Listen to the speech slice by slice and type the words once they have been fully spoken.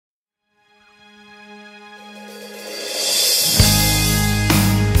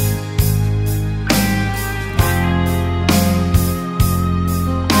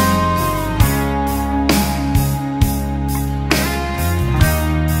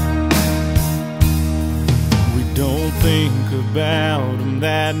about them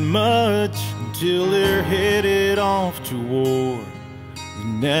that much until they're headed off to war.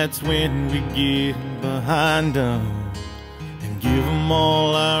 And that's when we get behind them and give them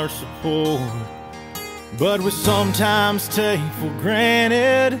all our support. But we sometimes take for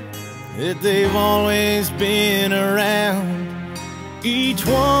granted that they've always been around. Each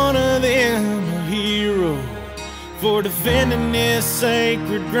one of them a hero for defending this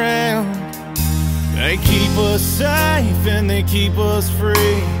sacred ground. They keep us safe and they keep us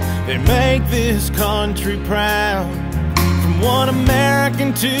free. They make this country proud. From one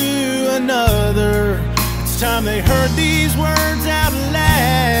American to another, it's time they heard these words out loud.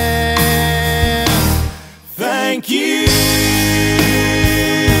 Thank you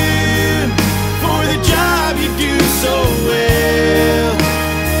for the job you do so well.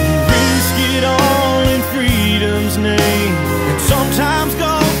 You risk it all in freedom's name and sometimes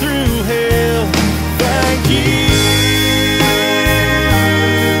go through hell. Thank you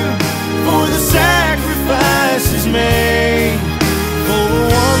for the sacrifices made, for the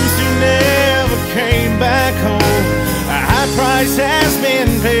ones who never came back home. A high price has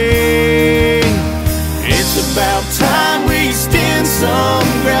been paid. It's about time we extend some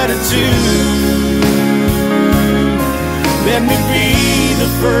gratitude. Let me be the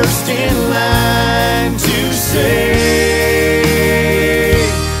first in line to say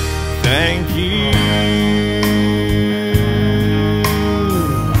thank you.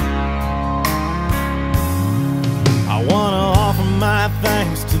 I wanna offer my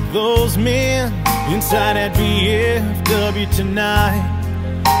thanks to those men inside at VFW tonight,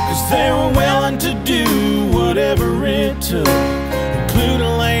 'cause they were willing to do whatever it took,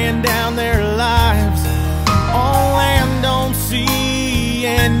 including laying down their lives on land on sea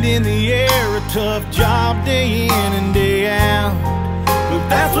and in the air. A tough job day in and day out, but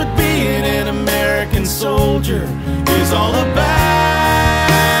that's what being an American soldier is all about.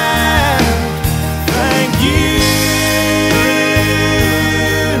 Thank you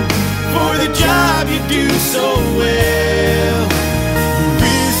for the job you do so well. You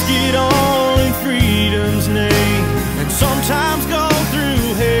risk it all in freedom's name and sometimes go through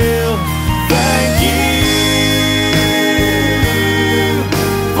hell. Thank you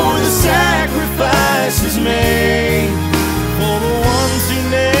for the sacrifices made, for the ones who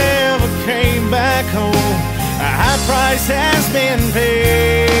never came back home. A high price has been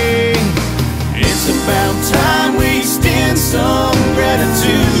paid. It's about time we extend some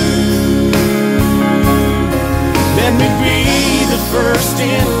gratitude. Let me be the first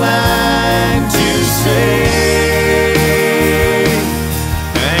in line to say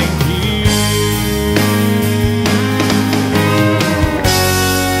thank you.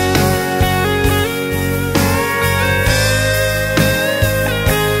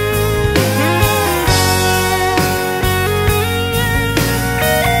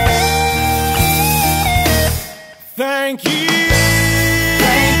 Thank you.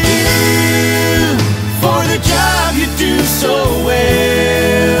 Thank you for the job you do so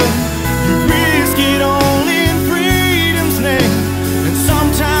well. You risk it all in freedom's name and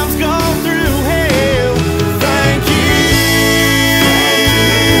sometimes go through hell. Thank you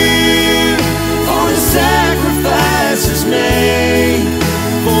for the sacrifices made,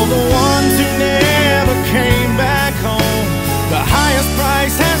 for the ones who never came back home. The highest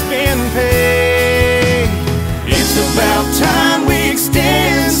price has been paid. It's about time we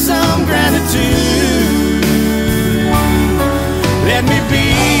extend some gratitude. Let me be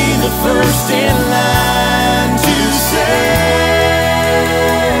the first in line to say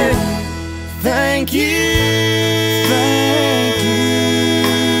thank you. Thank you.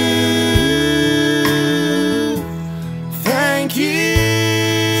 Thank you.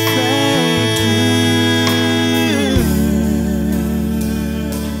 Thank you.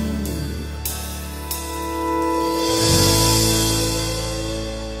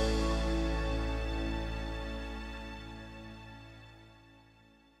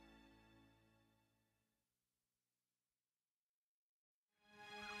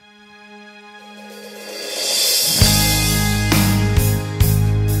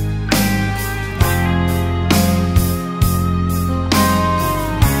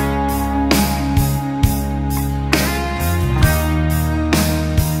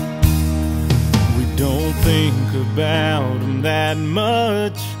 Think about them that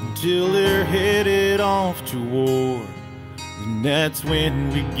much until they're headed off to war. And that's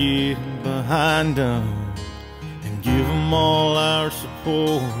when we get behind them and give them all our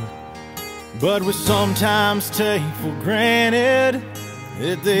support. But we sometimes take for granted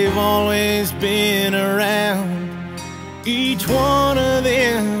that they've always been around. Each one of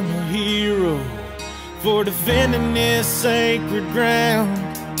them a hero for defending this sacred ground.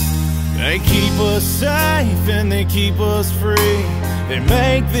 They keep us safe and they keep us free. They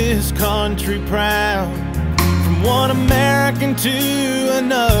make this country proud. From one American to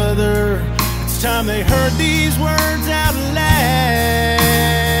another, it's time they heard these words out loud.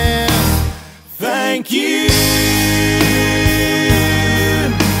 Thank you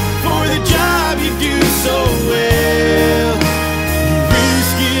for the job you do so well. You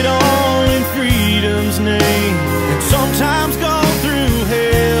risk it all in freedom's name and sometimes go through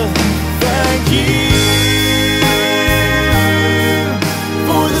hell. Thank you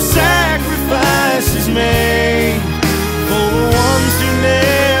for the sacrifices made, for the ones who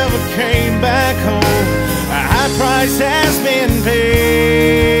never came back home. A high price has been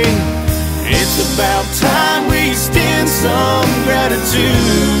paid. It's about time we extend some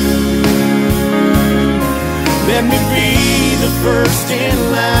gratitude. Let me be the first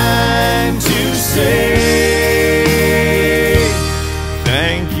in line to say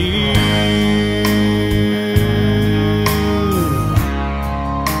thank you.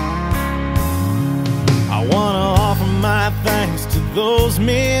 I wanna offer my thanks to those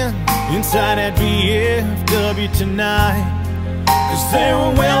men inside at VFW tonight, 'cause they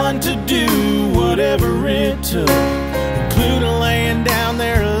were willing to do whatever it took, including laying down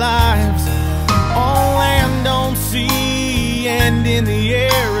their lives on land don't see, and in the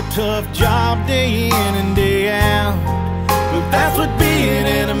air a tough job day in and day out. But that's what being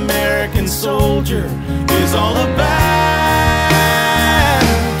an American soldier is all about.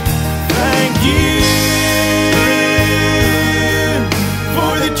 Thank you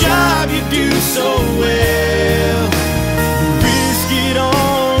for the job you do so well.